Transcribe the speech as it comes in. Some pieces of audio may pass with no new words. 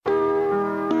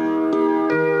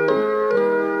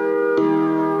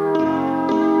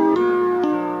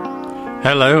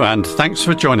Hello, and thanks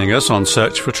for joining us on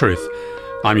Search for Truth.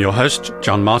 I'm your host,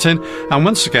 John Martin, and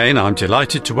once again I'm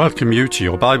delighted to welcome you to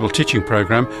your Bible teaching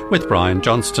programme with Brian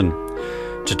Johnston.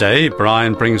 Today,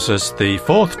 Brian brings us the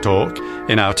fourth talk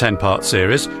in our 10-part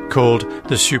series called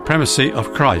The Supremacy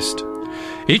of Christ.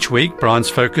 Each week, Brian's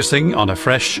focusing on a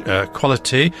fresh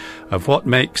quality of what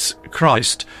makes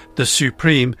Christ the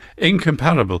supreme,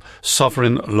 incomparable,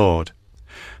 sovereign Lord.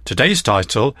 Today's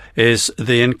title is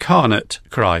The Incarnate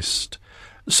Christ.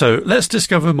 So let's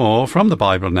discover more from the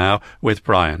Bible now with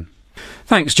Brian.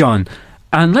 Thanks, John.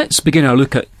 And let's begin our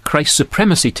look at Christ's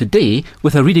supremacy today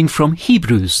with a reading from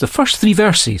Hebrews, the first 3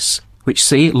 verses, which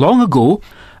say, "Long ago,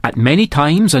 at many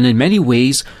times and in many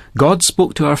ways, God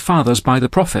spoke to our fathers by the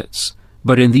prophets.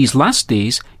 But in these last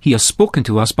days he has spoken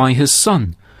to us by his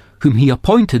Son, whom he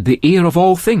appointed the heir of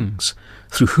all things,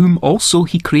 through whom also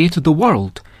he created the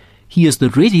world. He is the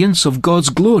radiance of God's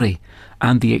glory,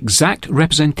 and the exact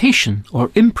representation or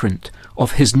imprint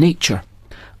of his nature,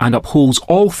 and upholds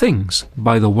all things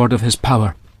by the word of his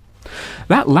power."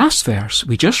 That last verse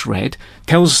we just read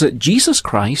tells us that Jesus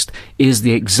Christ is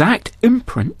the exact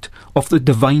imprint of the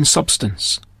divine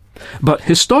substance. But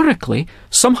historically,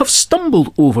 some have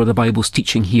stumbled over the Bible's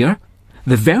teaching here,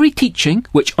 the very teaching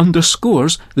which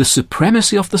underscores the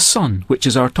supremacy of the Son, which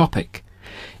is our topic.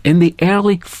 In the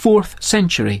early 4th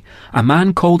century, a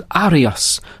man called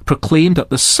Arius proclaimed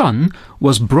that the Son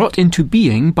was brought into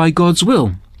being by God's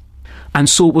will, and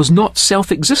so was not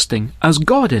self-existing as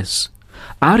God is.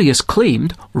 Arius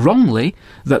claimed, wrongly,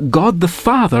 that God the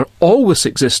Father always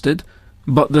existed,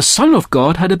 but the Son of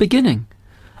God had a beginning.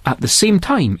 At the same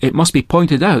time, it must be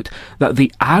pointed out that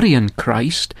the Arian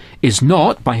Christ is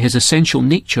not, by his essential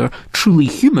nature, truly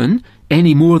human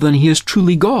any more than he is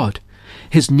truly God.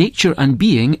 His nature and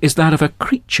being is that of a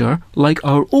creature like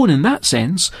our own in that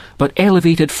sense, but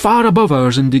elevated far above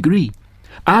ours in degree.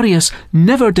 Arius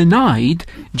never denied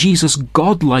Jesus'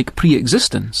 godlike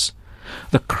pre-existence.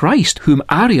 The Christ whom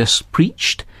Arius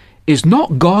preached is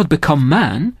not God become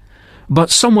man, but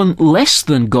someone less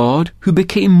than God who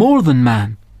became more than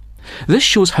man. This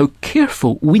shows how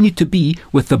careful we need to be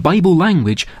with the Bible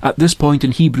language at this point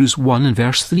in Hebrews 1 and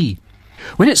verse 3.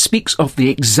 When it speaks of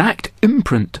the exact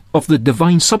imprint of the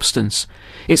divine substance,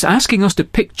 it's asking us to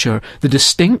picture the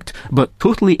distinct but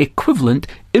totally equivalent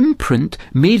imprint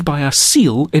made by a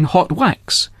seal in hot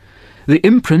wax. The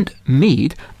imprint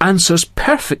made answers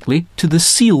perfectly to the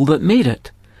seal that made it.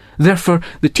 Therefore,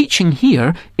 the teaching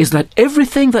here is that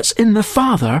everything that's in the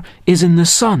Father is in the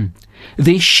Son.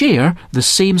 They share the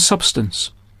same substance.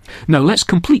 Now let's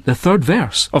complete the 3rd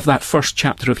verse of that first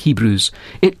chapter of Hebrews.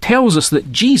 It tells us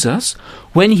that Jesus,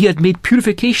 when he had made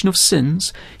purification of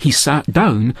sins, he sat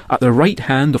down at the right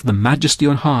hand of the Majesty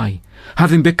on high,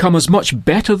 having become as much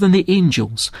better than the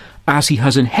angels, as he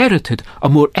has inherited a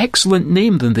more excellent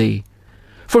name than they.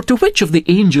 For to which of the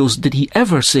angels did he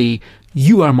ever say,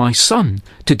 "You are my Son,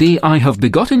 today I have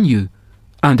begotten you"?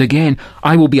 And again,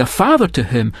 "I will be a father to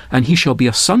him, and he shall be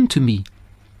a son to me"?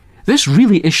 This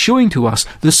really is showing to us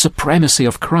the supremacy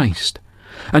of Christ.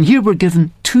 And here we're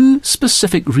given 2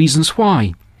 specific reasons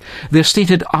why. They're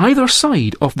stated either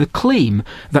side of the claim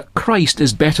that Christ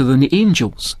is better than the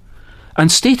angels,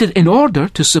 and stated in order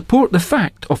to support the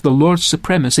fact of the Lord's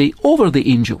supremacy over the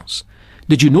angels.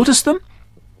 Did you notice them?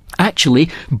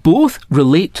 Actually, both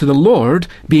relate to the Lord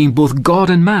being both God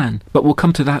and man, but we'll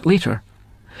come to that later.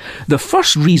 The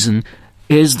first reason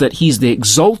is that he's the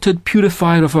exalted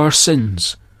purifier of our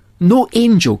sins. No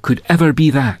angel could ever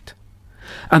be that.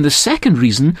 And the second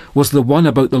reason was the one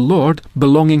about the Lord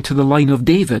belonging to the line of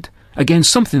David. Again,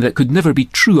 something that could never be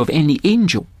true of any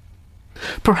angel.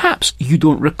 Perhaps you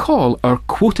don't recall our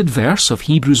quoted verse of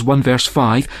Hebrews 1 verse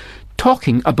 5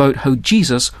 talking about how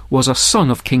Jesus was a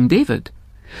son of King David.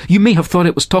 You may have thought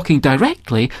it was talking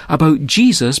directly about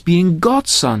Jesus being God's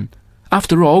son.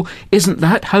 After all, isn't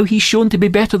that how he's shown to be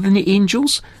better than the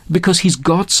angels? Because he's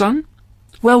God's son?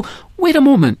 Well, wait a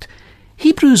moment.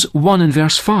 Hebrews 1 and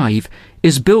verse 5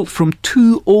 is built from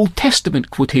 2 Old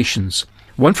Testament quotations,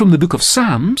 one from the book of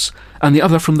Psalms and the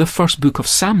other from the first book of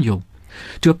Samuel.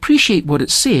 To appreciate what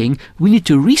it's saying, we need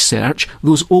to research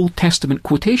those Old Testament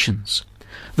quotations.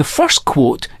 The first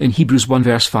quote in Hebrews 1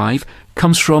 verse 5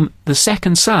 comes from the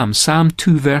 2nd Psalm, Psalm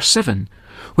 2 verse 7,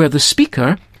 where the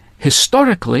speaker,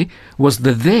 historically, was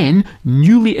the then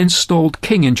newly installed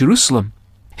king in Jerusalem.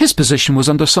 His position was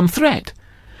under some threat.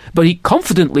 But he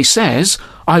confidently says,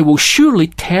 "I will surely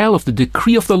tell of the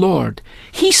decree of the Lord.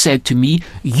 He said to me,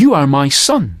 'You are my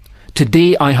son.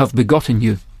 Today I have begotten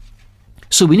you.'"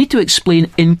 So we need to explain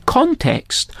in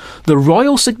context the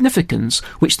royal significance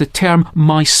which the term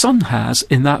 "my son" has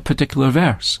in that particular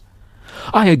verse.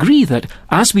 I agree that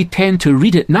as we tend to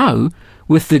read it now,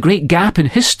 with the great gap in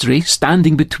history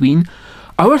standing between,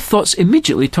 our thoughts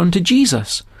immediately turn to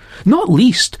Jesus. Not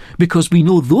least because we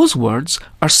know those words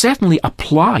are certainly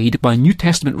applied by New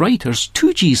Testament writers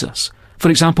to Jesus. For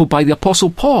example, by the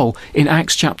Apostle Paul in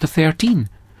Acts chapter 13.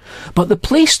 But the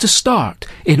place to start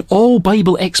in all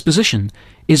Bible exposition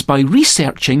is by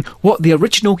researching what the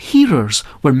original hearers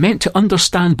were meant to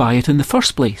understand by it in the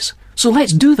first place. So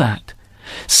let's do that.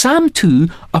 Psalm 2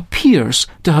 appears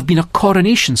to have been a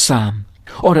coronation psalm,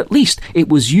 or at least it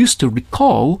was used to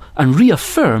recall and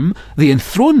reaffirm the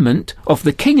enthronement of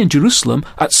the king in Jerusalem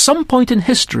at some point in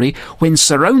history when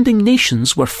surrounding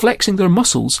nations were flexing their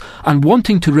muscles and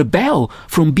wanting to rebel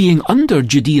from being under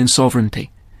Judean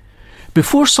sovereignty.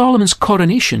 Before Solomon's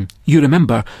coronation, you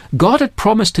remember, God had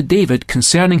promised to David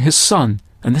concerning his son,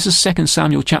 and this is 2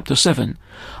 Samuel chapter 7,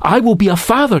 "I will be a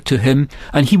father to him,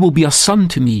 and he will be a son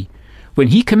to me. When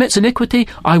he commits iniquity,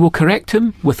 I will correct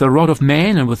him with the rod of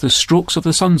men and with the strokes of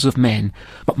the sons of men.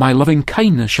 But my loving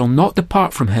kindness shall not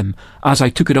depart from him, as I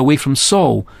took it away from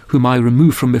Saul, whom I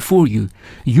removed from before you.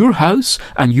 Your house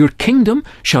and your kingdom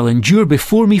shall endure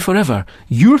before me forever.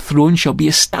 Your throne shall be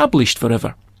established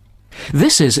forever."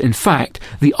 This is, in fact,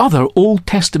 the other Old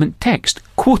Testament text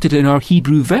quoted in our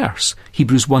Hebrew verse,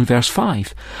 Hebrews 1 verse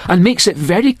 5, and makes it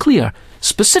very clear,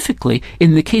 specifically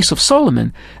in the case of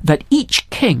Solomon, that each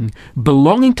king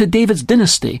belonging to David's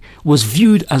dynasty was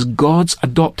viewed as God's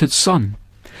adopted son.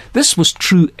 This was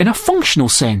true in a functional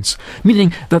sense,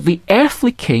 meaning that the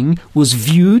earthly king was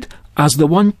viewed as the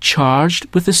one charged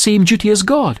with the same duty as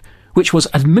God, which was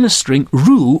administering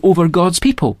rule over God's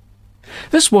people.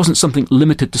 This wasn't something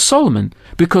limited to Solomon,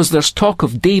 because there's talk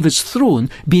of David's throne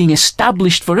being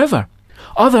established forever.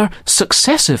 Other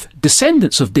successive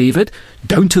descendants of David,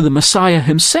 down to the Messiah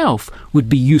himself, would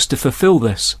be used to fulfill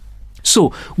this.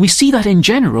 So, we see that in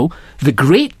general, the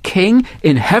great king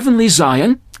in heavenly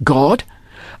Zion, God,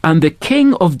 and the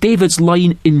king of David's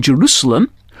line in Jerusalem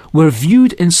were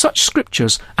viewed in such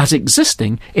scriptures as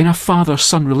existing in a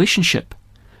father-son relationship.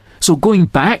 So going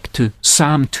back to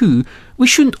Psalm 2, we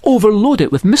shouldn't overload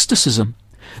it with mysticism.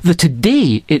 The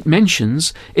today it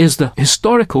mentions is the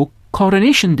historical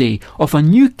coronation day of a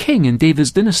new king in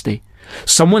David's dynasty.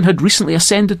 Someone had recently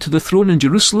ascended to the throne in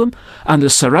Jerusalem, and the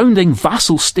surrounding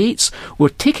vassal states were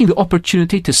taking the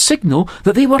opportunity to signal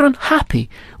that they were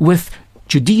unhappy with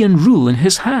Judean rule in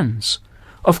his hands.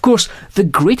 Of course, the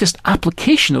greatest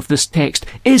application of this text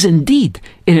is indeed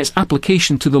in its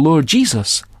application to the Lord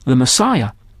Jesus, the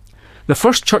Messiah. The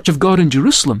first Church of God in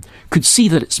Jerusalem could see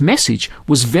that its message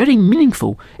was very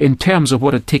meaningful in terms of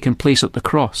what had taken place at the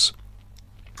cross.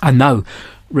 And now,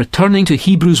 returning to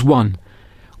Hebrews 1,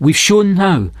 we've shown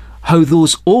now how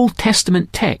those Old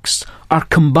Testament texts are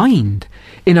combined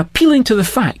in appealing to the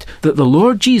fact that the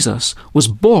Lord Jesus was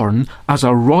born as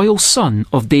a royal son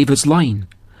of David's line.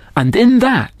 And in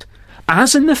that,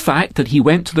 as in the fact that he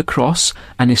went to the cross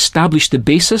and established the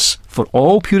basis for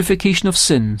all purification of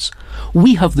sins,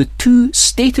 we have the two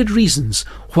stated reasons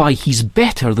why he's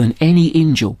better than any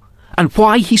angel, and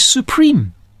why he's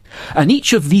supreme. And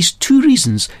each of these two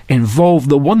reasons involve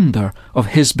the wonder of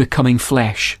his becoming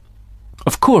flesh.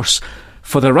 Of course,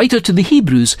 for the writer to the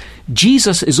Hebrews,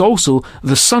 Jesus is also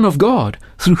the Son of God,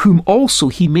 through whom also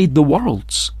he made the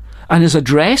worlds, and is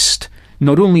addressed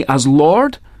not only as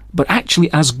Lord, but actually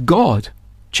as God.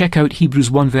 Check out Hebrews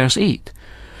 1 verse 8.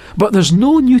 But there's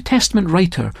no New Testament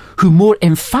writer who more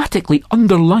emphatically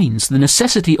underlines the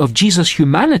necessity of Jesus'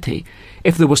 humanity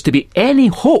if there was to be any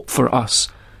hope for us.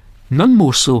 None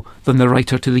more so than the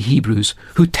writer to the Hebrews,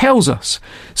 who tells us,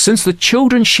 since the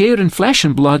children share in flesh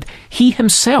and blood, he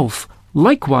himself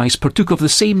likewise partook of the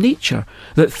same nature,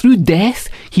 that through death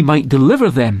he might deliver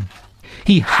them.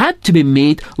 He had to be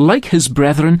made like his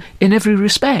brethren in every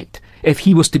respect, if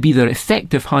he was to be their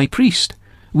effective high priest.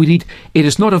 We read, "It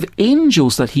is not of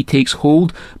angels that he takes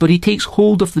hold, but he takes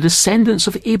hold of the descendants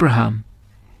of Abraham."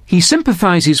 He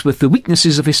sympathizes with the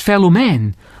weaknesses of his fellow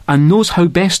men, and knows how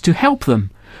best to help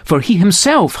them, for he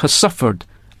himself has suffered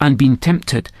and been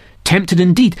tempted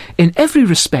indeed in every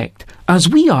respect, as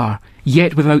we are,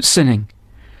 yet without sinning.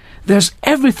 There's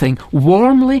everything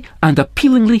warmly and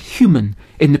appealingly human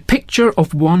in the picture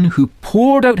of one who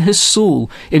poured out his soul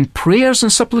in prayers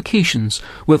and supplications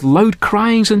with loud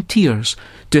cryings and tears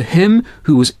to him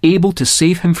who was able to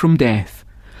save him from death,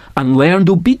 and learned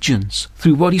obedience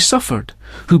through what he suffered,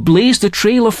 who blazed the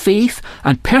trail of faith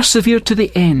and persevered to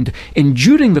the end,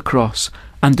 enduring the cross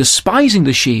and despising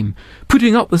the shame,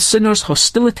 putting up with sinners'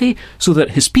 hostility so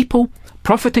that his people,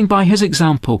 profiting by his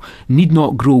example, need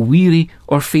not grow weary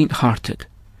or faint-hearted.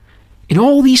 In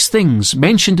all these things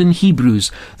mentioned in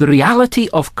Hebrews, the reality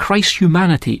of Christ's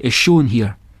humanity is shown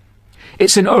here.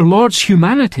 It's in our Lord's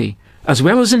humanity, as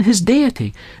well as in his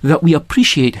deity, that we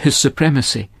appreciate his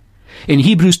supremacy. In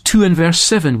Hebrews 2 and verse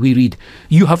 7 we read,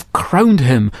 "You have crowned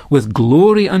him with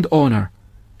glory and honour."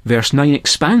 Verse 9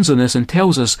 expands on this and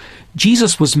tells us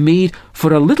Jesus was made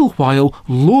for a little while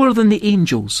lower than the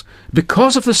angels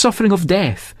because of the suffering of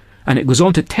death. And it goes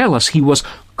on to tell us he was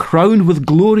crowned with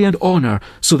glory and honour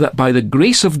so that by the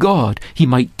grace of God he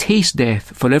might taste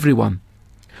death for everyone.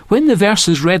 When the verse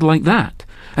is read like that,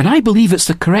 and I believe it's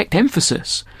the correct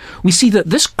emphasis, we see that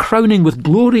this crowning with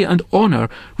glory and honour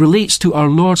relates to our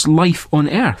Lord's life on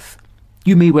earth.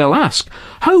 You may well ask,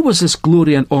 how was this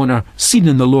glory and honour seen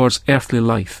in the Lord's earthly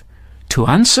life? To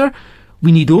answer,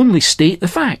 we need only state the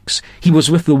facts. He was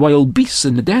with the wild beasts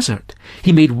in the desert.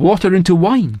 He made water into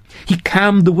wine. He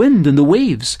calmed the wind and the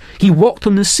waves. He walked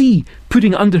on the sea,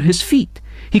 putting it under his feet.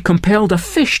 He compelled a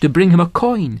fish to bring him a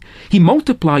coin. He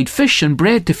multiplied fish and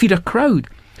bread to feed a crowd.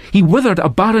 He withered a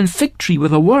barren fig tree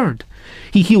with a word.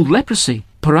 He healed leprosy,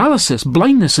 paralysis,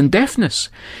 blindness and deafness.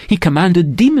 He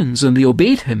commanded demons and they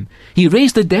obeyed him. He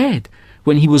raised the dead.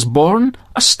 When he was born,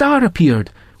 a star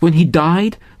appeared. When he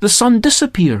died, the sun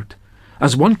disappeared.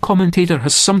 As one commentator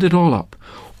has summed it all up,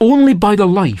 only by the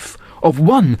life of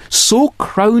one so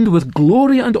crowned with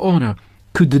glory and honour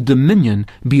could the dominion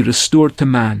be restored to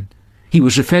man. He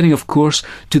was referring, of course,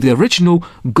 to the original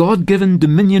God-given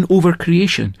dominion over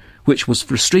creation, which was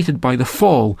frustrated by the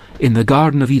fall in the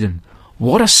Garden of Eden.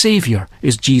 What a Saviour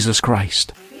is Jesus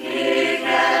Christ!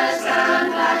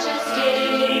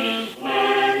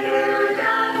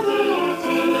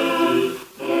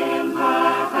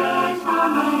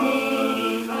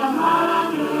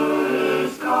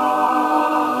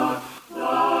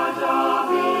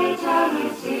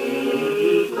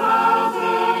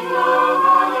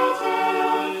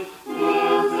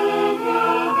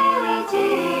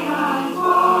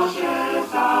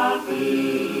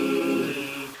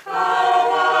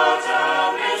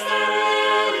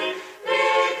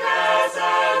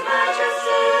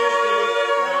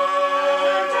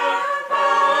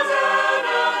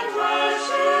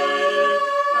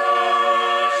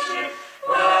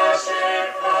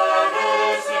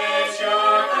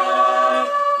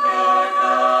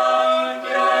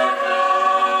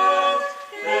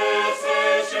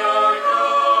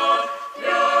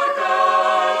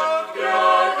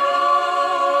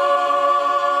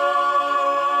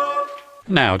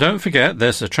 Now, don't forget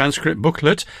there's a transcript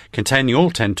booklet containing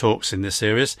all 10 talks in this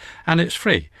series, and it's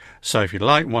free. So if you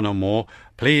like one or more,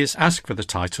 please ask for the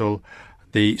title,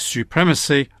 The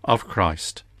Supremacy of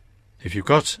Christ. If you've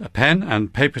got a pen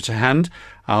and paper to hand,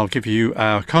 I'll give you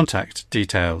our contact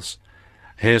details.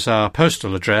 Here's our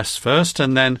postal address first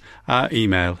and then our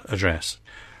email address.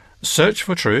 Search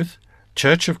for Truth,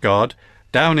 Church of God,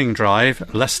 Downing Drive,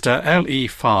 Leicester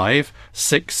LE5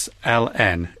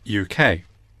 6LN, UK.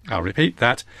 I'll repeat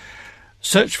that.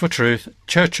 Search for Truth,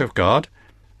 Church of God,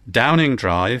 Downing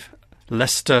Drive,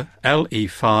 Leicester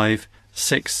LE5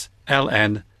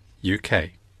 6LN,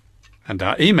 UK. And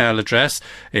our email address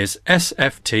is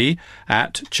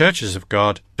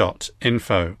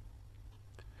sft@churchesofgod.info.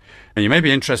 And you may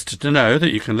be interested to know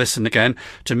that you can listen again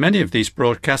to many of these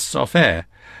broadcasts off air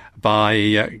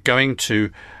by going to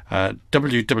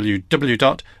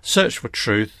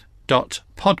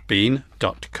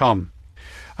www.searchfortruth.podbean.com.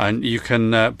 And you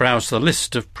can browse the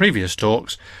list of previous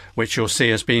talks, which you'll see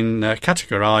has been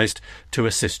categorised to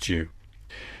assist you.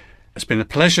 It's been a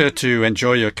pleasure to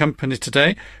enjoy your company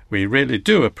today. We really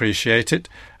do appreciate it.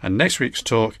 And next week's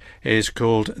talk is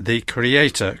called The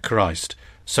Creator Christ.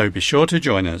 So be sure to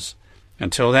join us.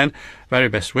 Until then, very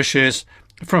best wishes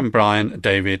from Brian,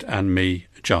 David and me,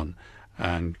 John.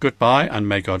 And goodbye, and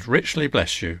may God richly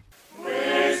bless you.